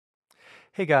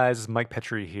Hey guys, it's Mike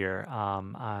Petrie here.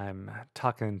 I'm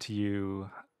talking to you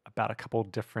about a couple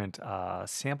different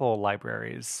sample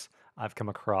libraries I've come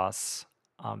across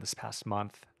this past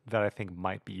month that I think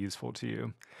might be useful to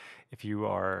you. If you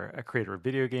are a creator of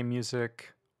video game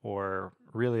music, or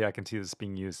really, I can see this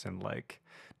being used in like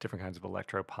different kinds of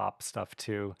electro pop stuff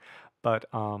too. But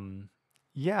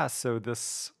yeah, so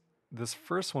this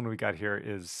first one we got here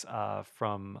is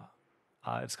from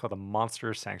it's called the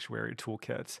Monster Sanctuary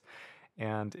Toolkit,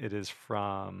 and it is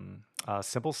from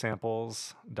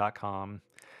simplesamples.com.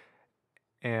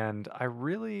 And I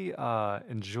really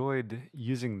enjoyed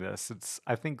using this.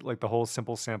 I think like the whole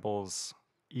Simple Samples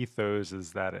ethos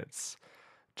is that it's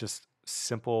just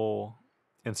simple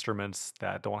instruments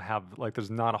that don't have like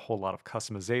there's not a whole lot of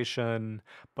customization,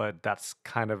 but that's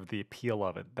kind of the appeal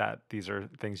of it, that these are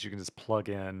things you can just plug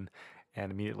in and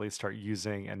immediately start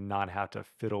using and not have to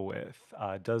fiddle with.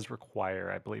 It does require,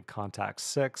 I believe, Contact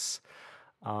 6.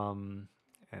 um,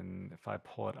 and if I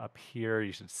pull it up here,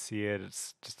 you should see it.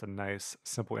 It's just a nice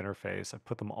simple interface. I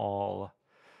put them all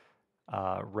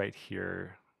right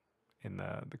here in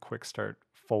the quick start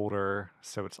folder.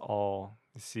 So it's all,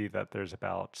 you see that there's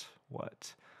about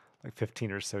what, like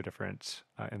 15 or so different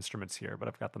instruments here, but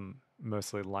I've got them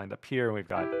mostly lined up here. And we've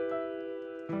got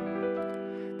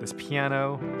this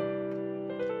piano.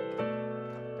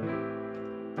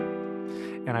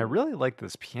 And I really like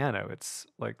this piano. It's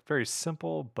like very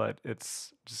simple, but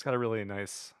it's just got a really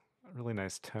nice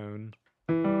tone.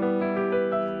 And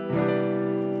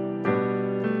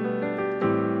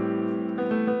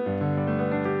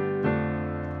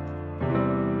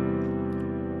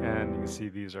you can see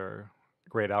these are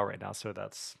grayed out right now, so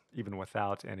that's even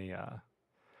without any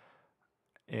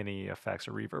effects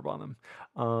or reverb on them.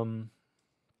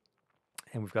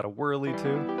 And we've got a whirly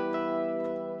too.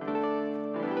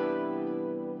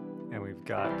 And we've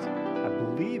got, I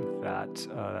believe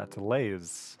that delay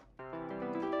is,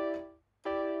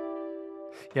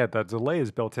 yeah, the delay is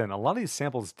built in. A lot of these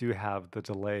samples do have the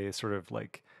delay sort of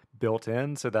like built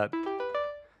in, so that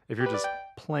if you're just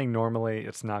playing normally,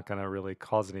 it's not going to really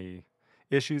cause any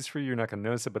issues for you. You're not going to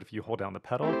notice it, but if you hold down the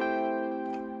pedal,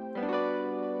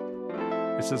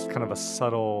 it's just kind of a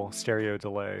subtle stereo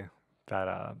delay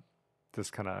that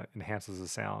just kind of enhances the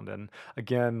sound. And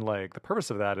again, like the purpose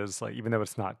of that is like, even though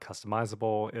it's not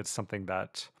customizable, it's something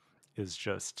that is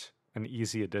just an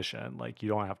easy addition. Like you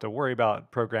don't have to worry about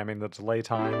programming the delay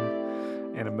time.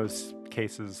 And in most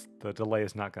cases, the delay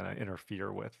is not going to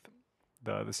interfere with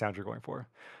the sound you're going for.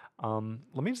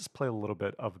 Let me just play a little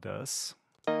bit of this.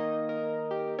 Actually,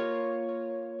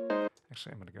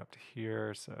 I'm going to go up to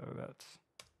here, so that's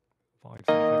volume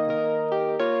sound effect.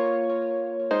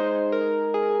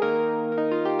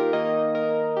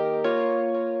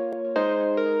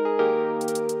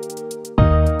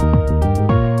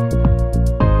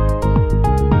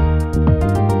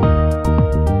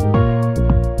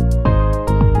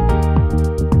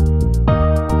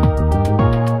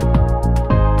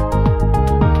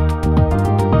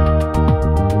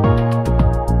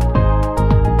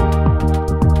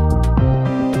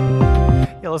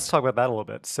 Yeah, let's talk about that a little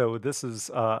bit. So this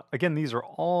is, again, these are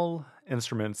all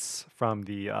instruments from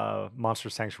the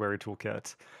Monster Sanctuary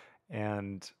Toolkit,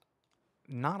 and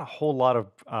not a whole lot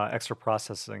of extra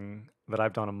processing that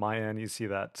I've done on my end. You see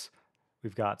that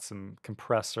we've got some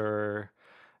compressor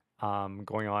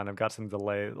going on. I've got some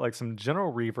delay, like some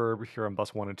general reverb here on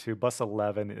bus 1 and 2. Bus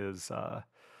 11 is,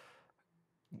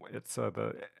 it's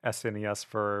the SNES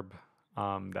verb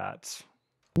that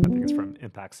I think is from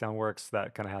Impact Soundworks,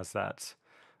 that kind of has that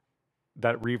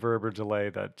reverb or delay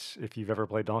that if you've ever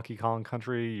played Donkey Kong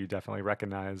Country, you definitely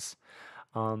recognize.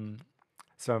 Um,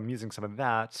 so I'm using some of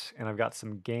that, and I've got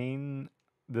some gain.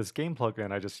 This gain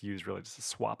plugin I just use really just to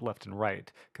swap left and right,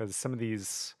 because some of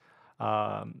these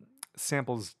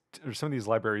samples or some of these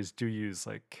libraries do use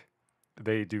like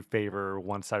they do favor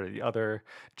one side or the other,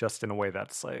 just in a way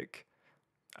that's like,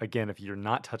 again, if you're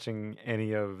not touching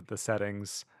any of the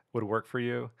settings, would work for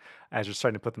you. As you're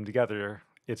starting to put them together,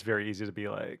 it's very easy to be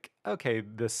like, okay,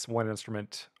 this one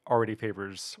instrument already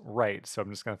favors right, so I'm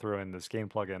just going to throw in this gain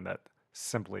plugin that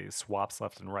simply swaps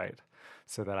left and right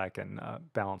so that I can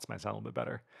balance my sound a little bit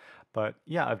better. But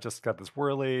yeah, I've just got this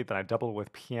whirly, then I double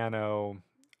with piano,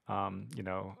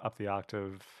 up the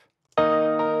octave,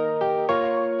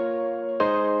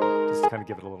 just kind of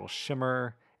give it a little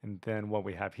shimmer. And then what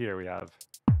we have here, we have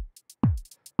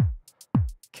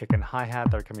kick and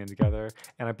hi-hat that are coming in together.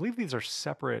 And I believe these are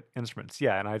separate instruments.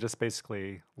 Yeah, and I just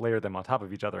basically layer them on top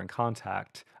of each other in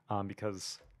Contact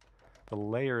because the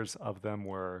layers of them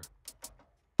were,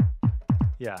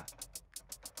 yeah,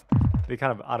 they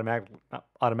kind of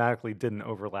automatically didn't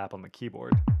overlap on the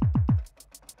keyboard.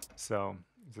 So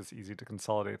it's just easy to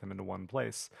consolidate them into one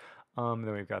place.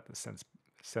 Then we've got the synth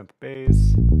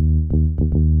bass,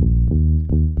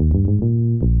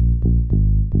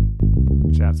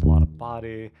 which adds a lot of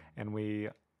body. And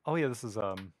oh yeah,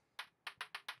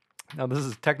 now this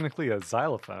is technically a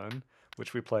xylophone,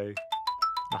 which we play in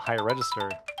a higher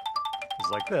register. Is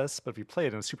like this, but if you play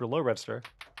it in a super low register,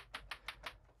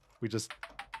 we just,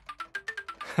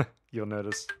 you'll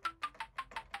notice,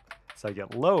 as I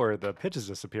get lower, the pitches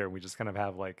disappear, and we just kind of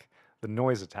have like the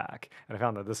noise attack. And I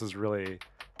found that this is really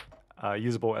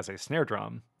usable as a snare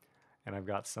drum. And I've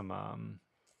got some, I'm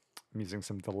using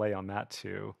some delay on that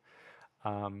too.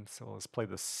 So let's play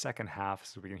the second half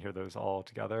so we can hear those all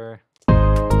together.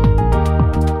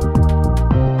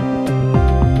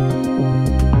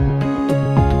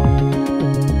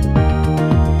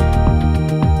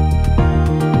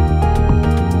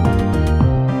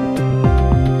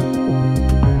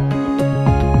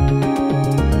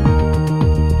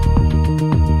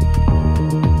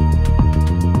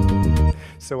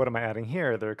 So what am I adding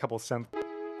here? There are a couple synth.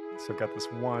 So I've got this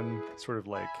one sort of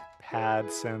like pad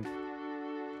synth.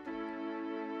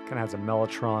 Kind of has a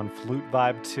mellotron flute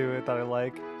vibe to it that I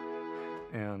like.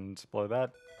 And below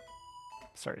that,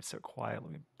 sorry, it's so quiet.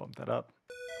 Let me bump that up.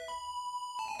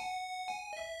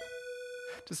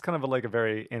 Just kind of like a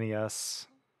very NES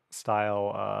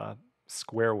style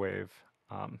square wave.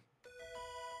 Kind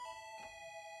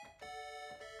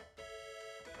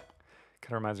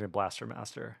of reminds me of Blaster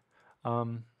Master.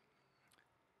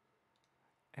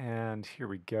 And here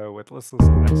we go with, let's listen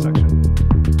to the next section.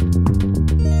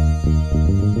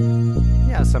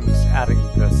 Yeah, so I'm just adding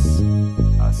this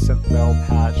synth bell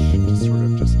patch to sort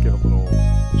of just give a little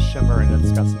shimmer, and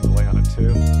it's got some delay on it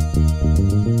too.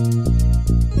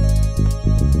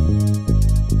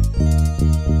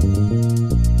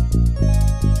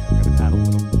 And I'm going to add a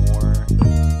little more.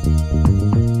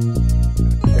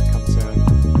 And the kick comes in.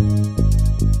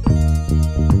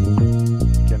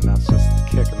 Again, that's just the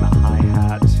kick and the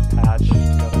hi-hat patch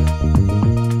together.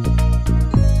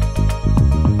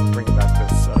 Bring back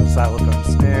this xylophone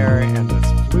snare and this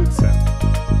flute synth.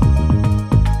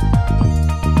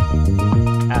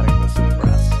 Adding this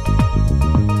brass.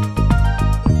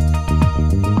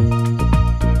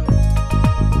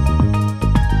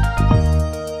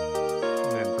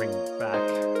 And then bring back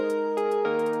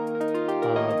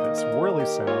this whirly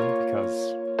sound because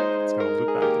it's going to loop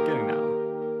back at the beginning now.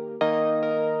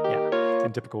 Yeah,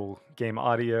 in typical game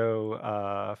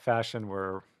audio fashion,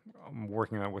 I'm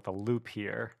working on with a loop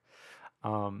here.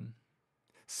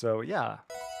 So yeah,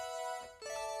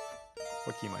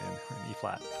 what key am I in? We're in E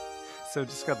flat. So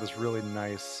just got this really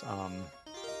nice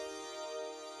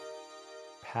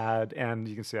pad, and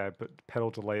you can see I put pedal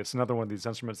delay. It's another one of these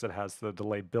instruments that has the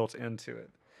delay built into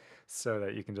it, so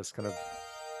that you can just kind of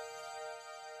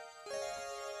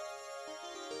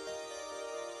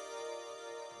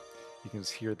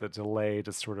just hear the delay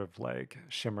just sort of like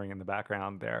shimmering in the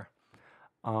background there.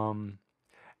 And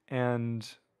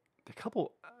a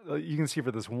couple, you can see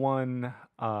for this one,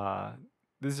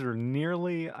 these are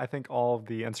nearly, I think, all of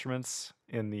the instruments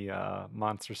in the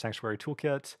Monster Sanctuary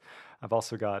Toolkit. I've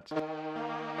also got the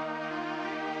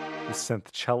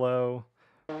synth cello.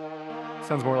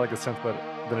 Sounds more like a synth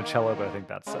than a cello, but I think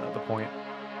that's the point.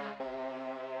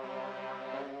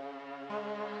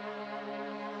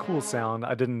 Cool sound.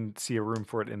 I didn't see a room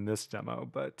for it in this demo,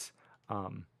 but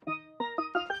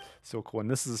so cool. And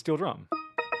this is a steel drum.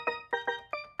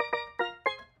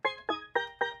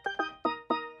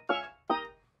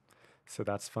 So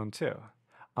that's fun too.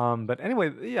 But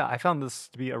anyway, yeah, I found this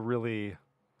to be a really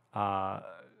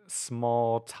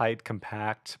small, tight,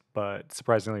 compact, but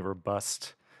surprisingly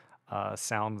robust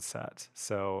sound set.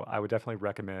 So I would definitely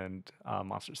recommend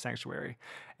Monster Sanctuary.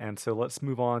 And so let's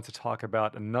move on to talk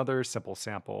about another simple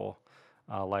sample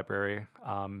library,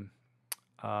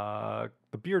 the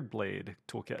Beard Blade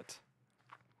Toolkit.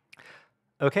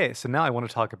 Okay, so now I want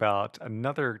to talk about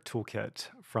another toolkit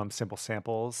from Simple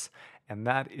Samples, and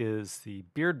that is the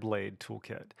Beard Blade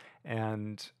Toolkit.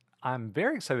 And I'm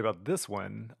very excited about this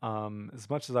one. As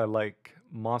much as I like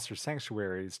Monster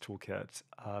Sanctuary's toolkit,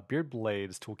 Beard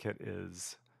Blade's toolkit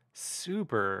is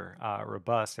super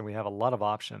robust, and we have a lot of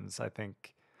options. I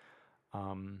think,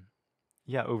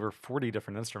 yeah, over 40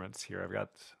 different instruments here. I've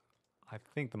got, I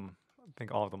think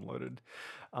all of them loaded.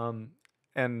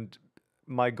 And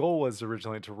my goal was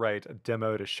originally to write a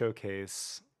demo to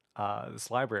showcase this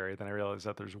library. Then I realized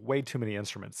that there's way too many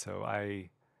instruments, so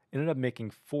I ended up making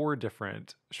 4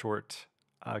 different short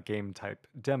game type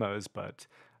demos. But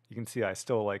you can see I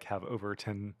still like have over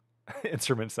 10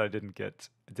 instruments that I didn't get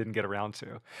around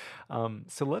to.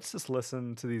 So let's just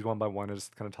listen to these one by one and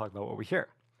just kind of talk about what we hear.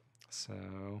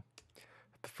 So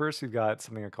first we've got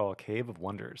something I call a Cave of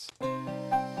Wonders.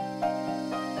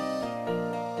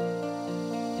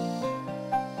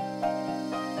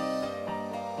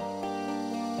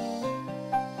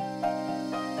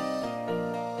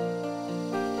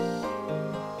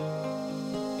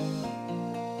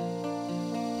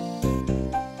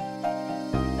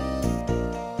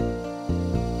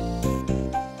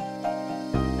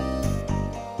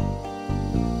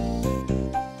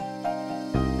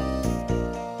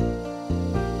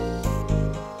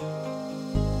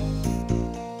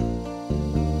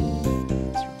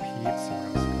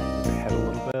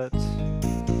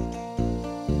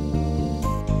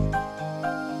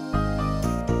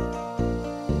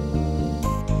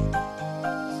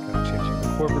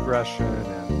 Progression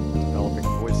and developing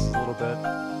voices a little bit.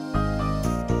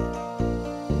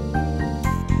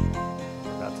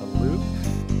 That's a loop.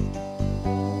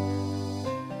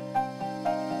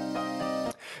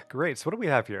 Great. So what do we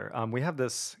have here? We have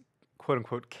this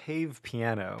quote-unquote cave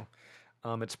piano.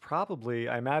 It's probably,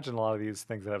 I imagine a lot of these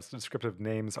things that have descriptive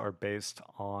names are based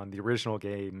on the original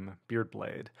game Beard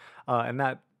Blade. And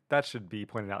that should be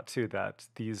pointed out too, that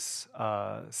these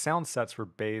sound sets were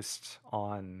based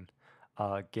on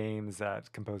games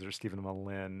that composer Stephen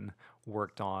Malin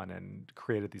worked on and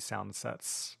created these sound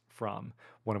sets from,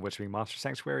 one of which being Monster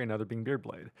Sanctuary, another being Beard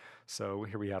Blade. So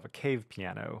here we have a cave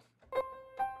piano.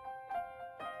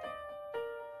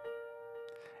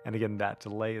 And again, that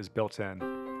delay is built in.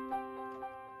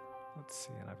 Let's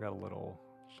see, and I've got a little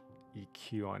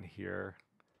EQ on here.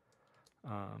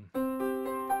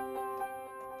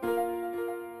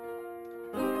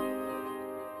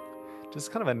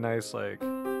 Just kind of a nice, like,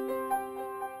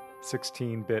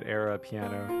 16-bit era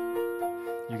piano.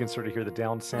 You can sort of hear the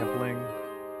downsampling.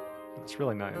 It's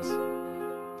really nice.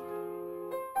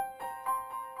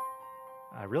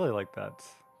 I really like that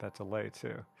delay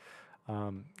too.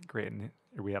 Great, and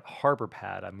here we have Harbor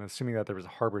Pad. I'm assuming that there was a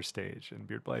harbor stage in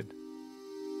Beard Blade.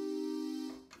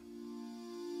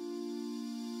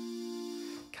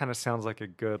 Kind of sounds like a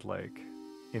good, like,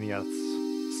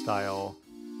 NES style,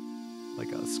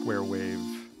 like a square wave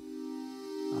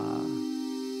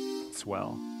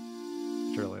swell,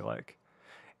 which I really like.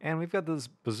 And we've got this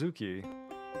bouzouki,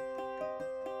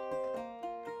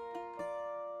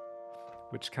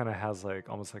 which kind of has like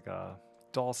almost like a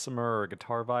dulcimer or a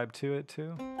guitar vibe to it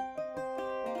too.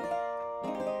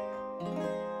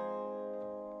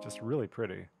 Just really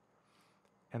pretty.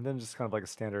 And then just kind of like a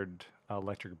standard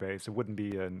electric bass. It wouldn't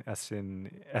be an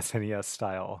SNES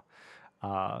style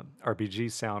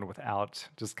RPG sound without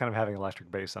just kind of having electric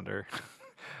bass under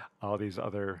all these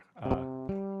other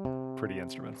pretty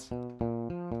instruments. And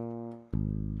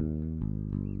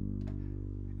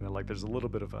then, like, there's a little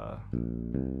bit of a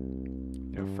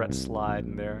fret slide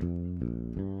in there.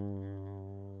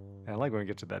 And I like when we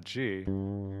get to that G,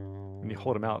 when you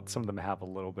hold them out, some of them have a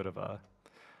little bit of a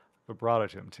vibrato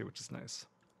to them too, which is nice.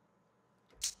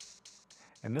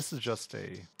 And this is just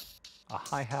a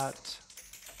hi-hat.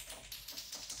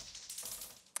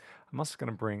 I'm also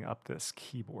going to bring up this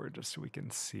keyboard just so we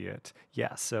can see it.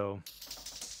 Yeah, so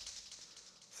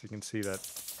you can see that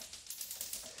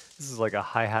this is like a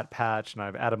hi-hat patch, and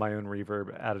I've added my own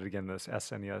reverb, added again this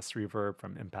SNES reverb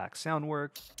from Impact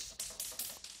Soundwork.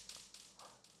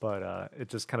 But it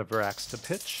just kind of reacts to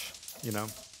pitch, you know,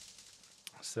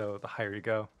 so the higher you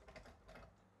go.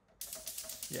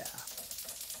 Yeah.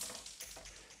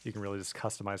 You can really just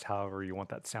customize however you want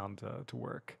that sound to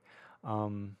work.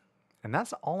 And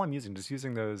that's all I'm using, just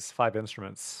using those 5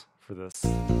 instruments for this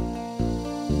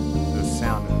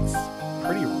sound. And it's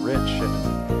pretty rich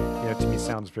and, to me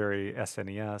sounds very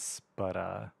SNES, but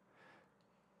I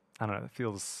don't know, it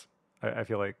feels, I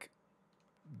feel like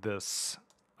this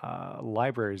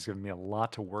library is giving me a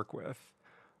lot to work with.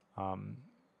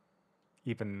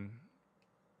 Even,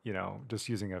 just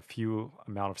using a few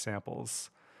amount of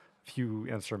samples, few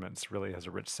instruments really has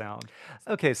a rich sound.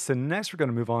 Okay, so next we're going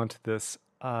to move on to this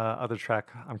other track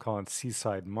I'm calling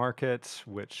Seaside Market,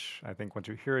 which I think once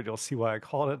you hear it, you'll see why I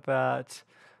called it that.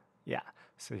 Yeah,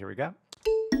 so here we go.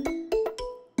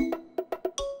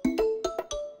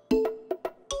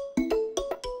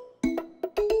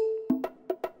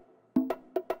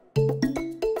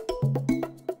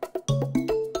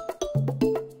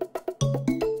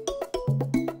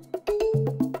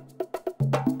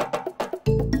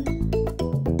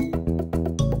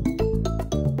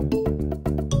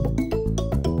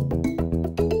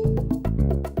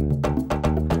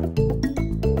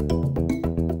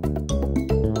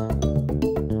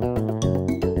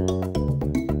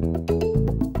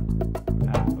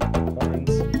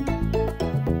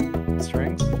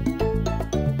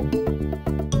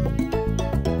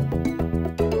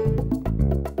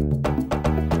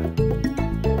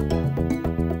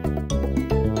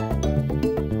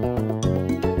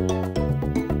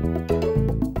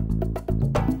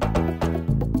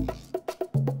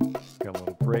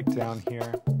 breakdown here.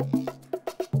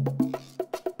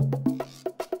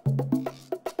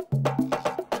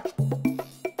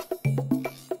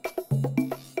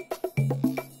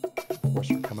 Of course,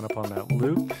 we're coming up on that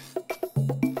loop.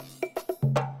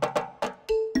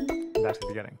 Back to the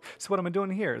beginning. So what am I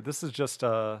doing here? This is just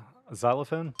a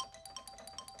xylophone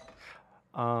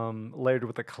layered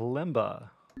with a kalimba,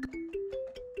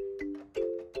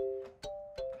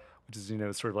 which is, you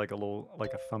know, sort of like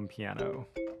a thumb piano.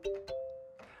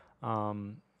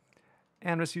 And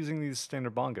I'm just using these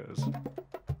standard bongos.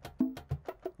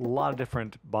 A lot of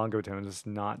different bongo tones. It's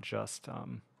not just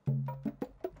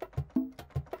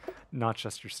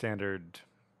your standard.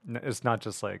 It's not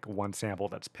just like one sample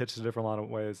that's pitched a different lot of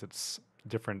ways. It's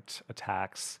different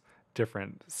attacks,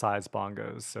 different size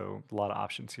bongos. So a lot of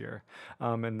options here.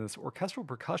 And this orchestral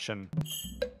percussion,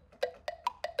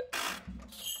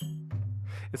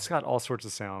 it's got all sorts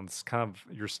of sounds, kind of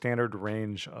your standard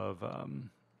range of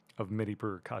MIDI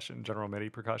percussion, general MIDI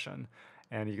percussion.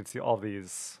 And you can see all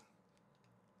these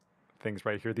things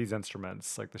right here. These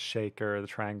instruments, like the shaker, the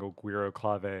triangle, guiro,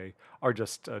 clave, are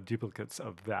just duplicates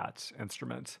of that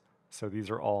instrument. So these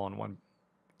are all on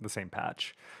the same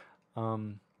patch.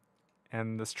 And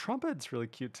this trumpet's really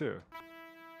cute too.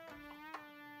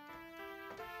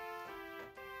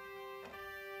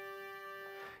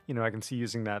 You know, I can see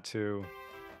using that too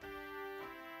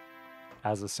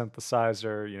as a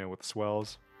synthesizer, you know, with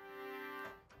swells.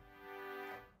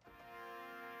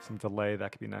 Some delay,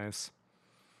 that could be nice.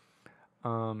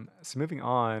 So moving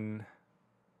on,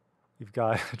 we've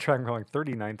got a track calling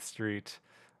 39th Street,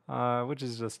 which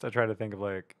is just, I try to think of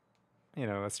like, you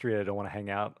know, a street I don't want to hang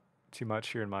out too much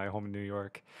here in my home in New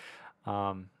York.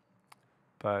 Yeah,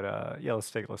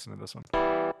 let's take a listen to this one.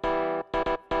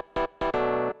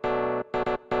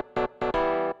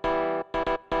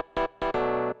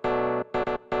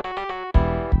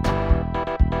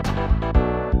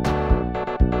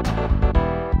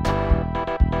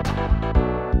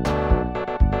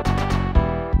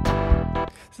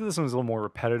 So this one's a little more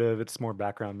repetitive. It's more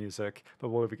background music, but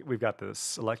we've got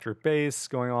this electric bass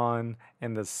going on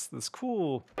and this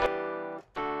cool,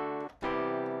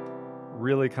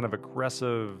 really kind of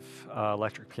aggressive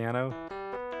electric piano.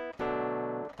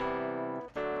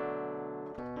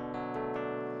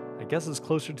 I guess it's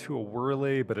closer to a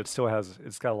whirly, but it's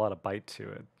got a lot of bite to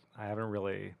it. I haven't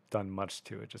really done much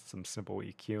to it, just some simple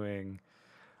EQing.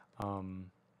 And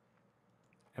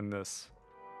this.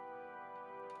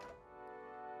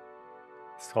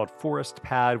 It's called Forest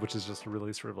Pad, which is just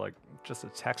really sort of like just a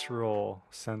textural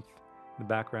synth in the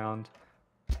background.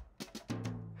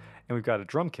 And we've got a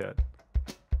drum kit,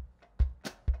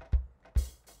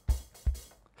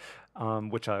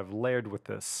 which I've layered with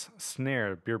this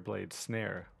snare, beard blade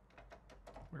snare.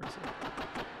 Where is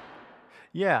it?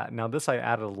 Yeah, now this I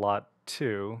added a lot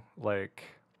too. Like,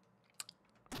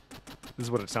 this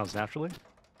is what it sounds naturally.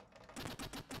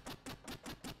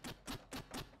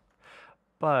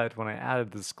 But when I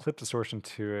added this clip distortion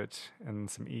to it and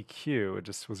some EQ, it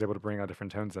just was able to bring out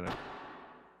different tones in it.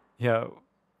 Yeah,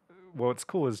 what's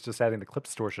cool is just adding the clip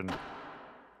distortion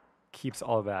keeps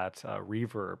all that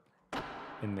reverb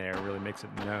in there, really makes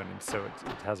it known, and so it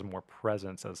has more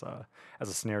presence as a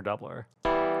snare doubler.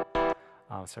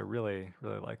 So I really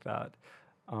like that.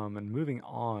 And moving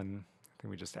on, I think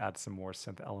we just add some more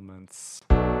synth elements.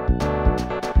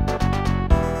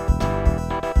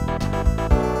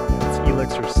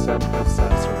 Elixir synth is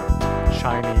that sort of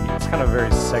shiny, it's kind of a very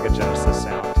Sega Genesis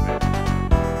sound to me.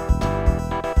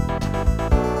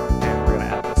 And we're going to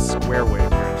add this square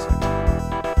wave here in a second.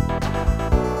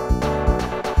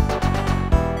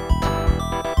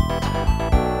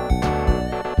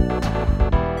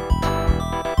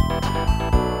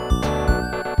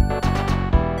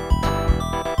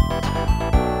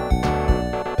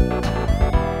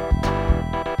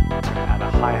 We're going to add a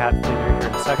hi-hat figure here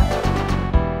in a second.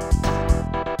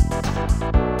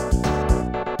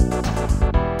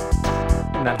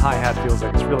 And that hi-hat feels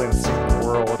like it's really in the same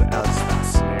world as that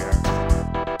snare.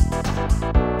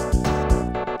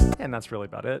 And that's really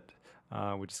about it.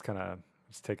 We just kind of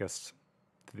take us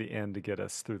to the end to get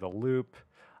us through the loop.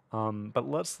 But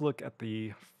let's look at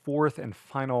the fourth and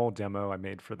final demo I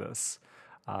made for this,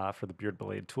 for the Beard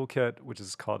Blade Toolkit, which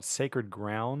is called Sacred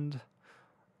Ground.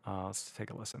 Let's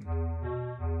take a listen.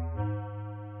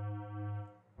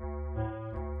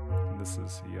 And this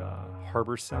is the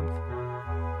Harbor synth.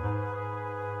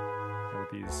 With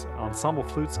these ensemble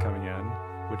flutes coming in,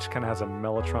 which kind of has a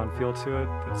mellotron feel to it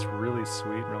that's really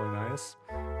sweet, really nice.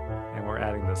 And we're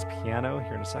adding this piano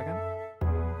here in a second.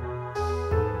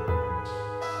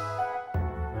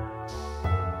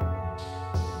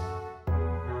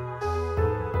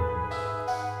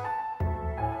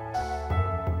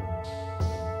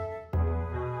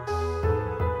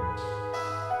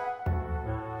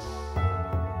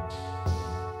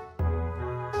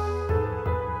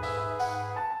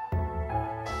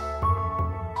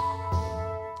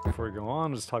 before we go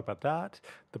on, just talk about that.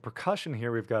 The percussion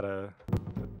here, we've got a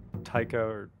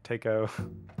taiko,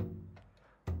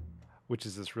 which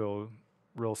is this real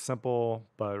simple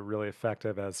but really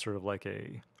effective as sort of like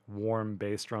a warm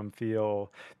bass drum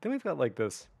feel. Then we've got like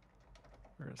this.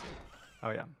 Where is it?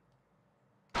 Oh yeah.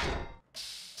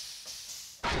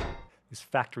 These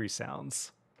factory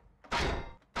sounds.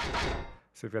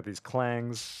 So we've got these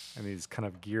clangs and these kind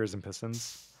of gears and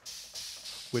pistons,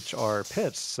 which are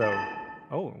pitched. So,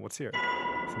 oh, what's here?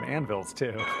 Some anvils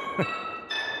too,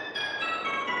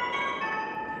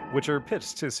 which are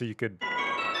pitched too. So you could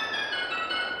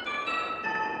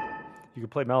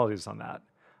play melodies on that.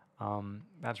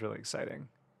 That's really exciting.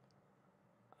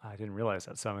 I didn't realize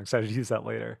that, so I'm excited to use that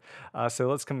later. So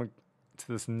let's come to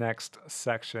this next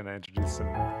section and introduce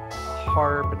some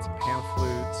harp and some pan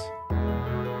flutes.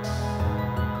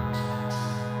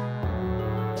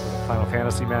 Final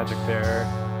Fantasy magic there.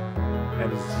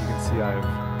 And as you can see, I've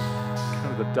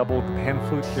kind of doubled the pan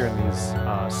flute here in these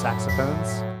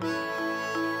saxophones.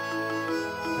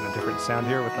 And a different sound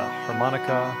here with the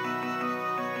harmonica.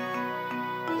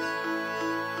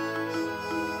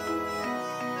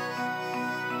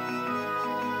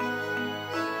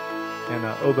 And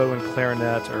oboe and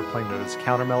clarinet are playing those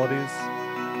counter melodies.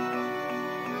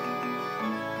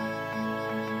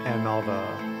 And all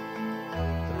the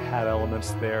pad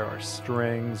elements there are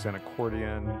strings and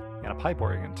accordion and a pipe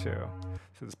organ too.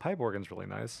 So this pipe organ's really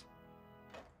nice.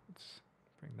 Let's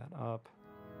bring that up.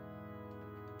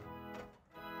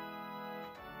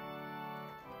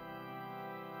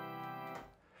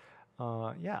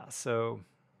 Yeah, so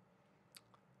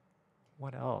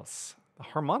what else? The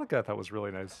harmonica I thought was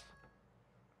really nice.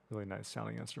 Really nice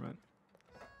sounding instrument.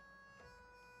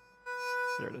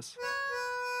 There it is.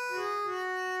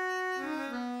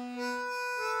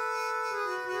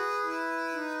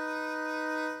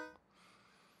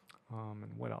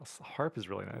 And what else? The harp is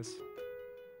really nice.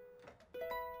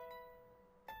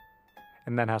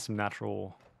 And that has some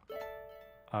natural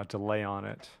delay on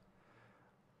it.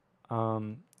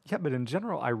 Yeah, but in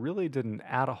general, I really didn't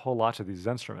add a whole lot to these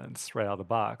instruments right out of the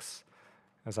box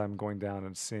as I'm going down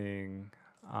and seeing,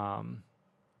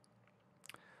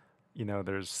 you know,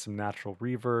 there's some natural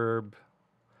reverb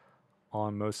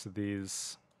on most of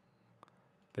these.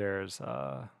 There's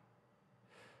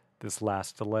this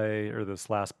last delay, or this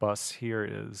last bus here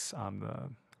is the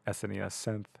SNES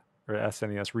synth, or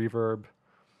SNES reverb.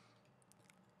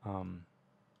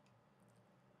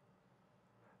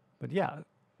 But yeah,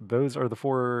 those are the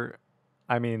four.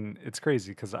 I mean, it's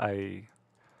crazy because I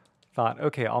thought,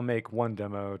 okay, I'll make one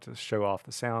demo to show off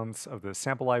the sounds of the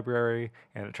sample library,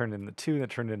 and it turned into 2, then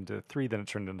it turned into 3, then it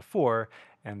turned into 4,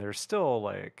 and there's still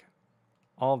like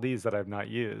all these that I've not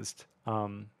used.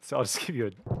 So I'll just give you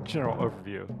a general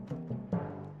overview.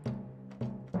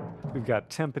 We've got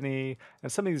timpani,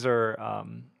 and some of these are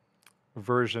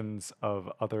versions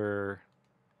of other,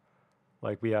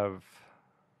 like we have,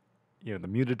 you know, the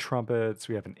muted trumpets,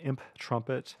 we have an imp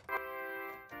trumpet,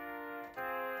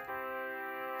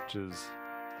 which is,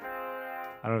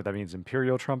 I don't know if that means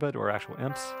imperial trumpet or actual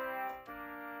imps,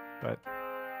 but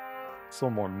it's a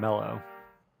little more mellow.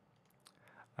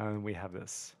 And we have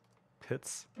this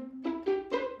pits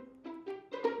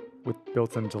with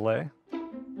built-in delay.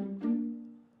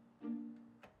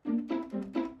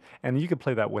 And you could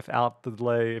play that without the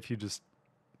delay if you just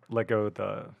let go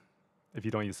if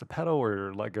you don't use the pedal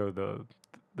or let go the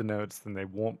notes, then they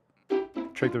won't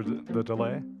trigger the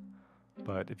delay.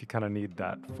 But if you kind of need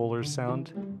that fuller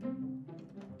sound,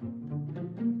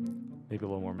 maybe a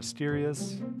little more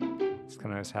mysterious, it's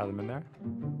kind of nice to have them in there.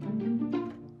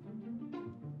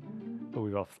 But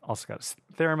we've also got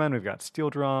theremin, we've got steel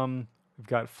drum, we've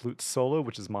got flute solo,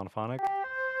 which is monophonic.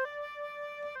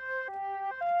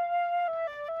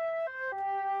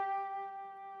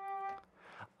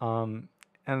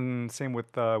 And same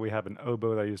with, we have an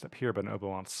oboe that I used up here, but an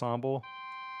oboe ensemble.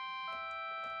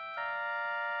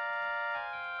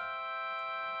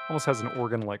 Almost has an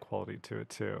organ-like quality to it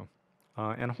too.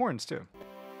 And horns too.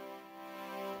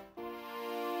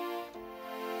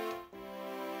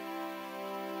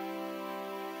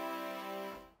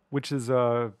 Which is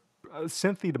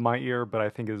synthy to my ear, but I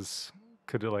think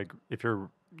could like, if you're,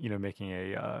 you know, making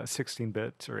a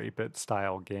 16-bit or 8-bit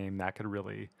style game, that could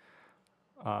really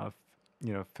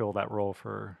you know, fill that role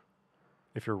for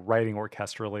if you're writing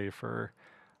orchestrally for,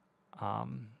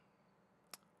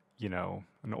 you know,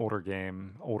 an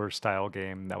older style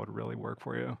game, that would really work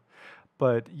for you.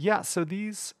 But yeah, so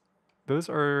those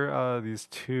are these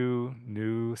two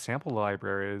new sample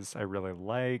libraries I really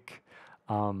like.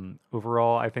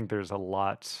 Overall, I think there's a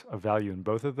lot of value in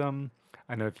both of them.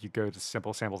 I know if you go to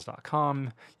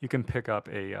simplesamples.com, you can pick up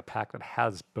a pack that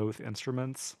has both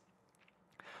instruments.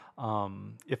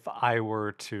 If I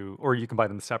were to, or you can buy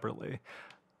them separately.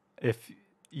 If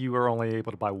you are only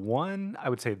able to buy one, I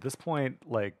would say at this point,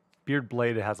 like Beard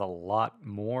Blade has a lot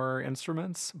more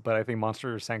instruments, but I think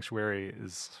Monster Sanctuary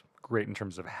is great in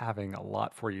terms of having a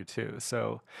lot for you too.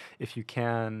 So if you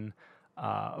can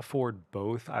afford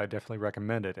both, I would definitely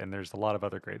recommend it. And there's a lot of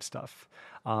other great stuff.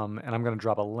 And I'm going to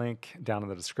drop a link down in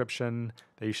the description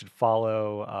that you should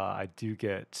follow. I do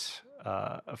get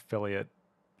affiliate,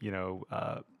 you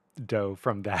know, dough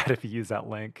from that if you use that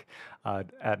link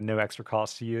at no extra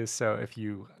cost to you. So if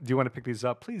you do want to pick these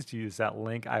up, please do use that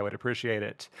link. I would appreciate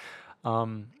it.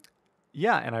 Um,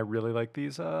 yeah, and I really like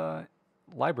these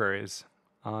libraries.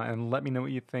 And let me know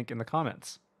what you think in the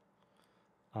comments.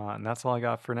 And that's all I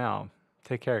got for now.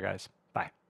 Take care, guys.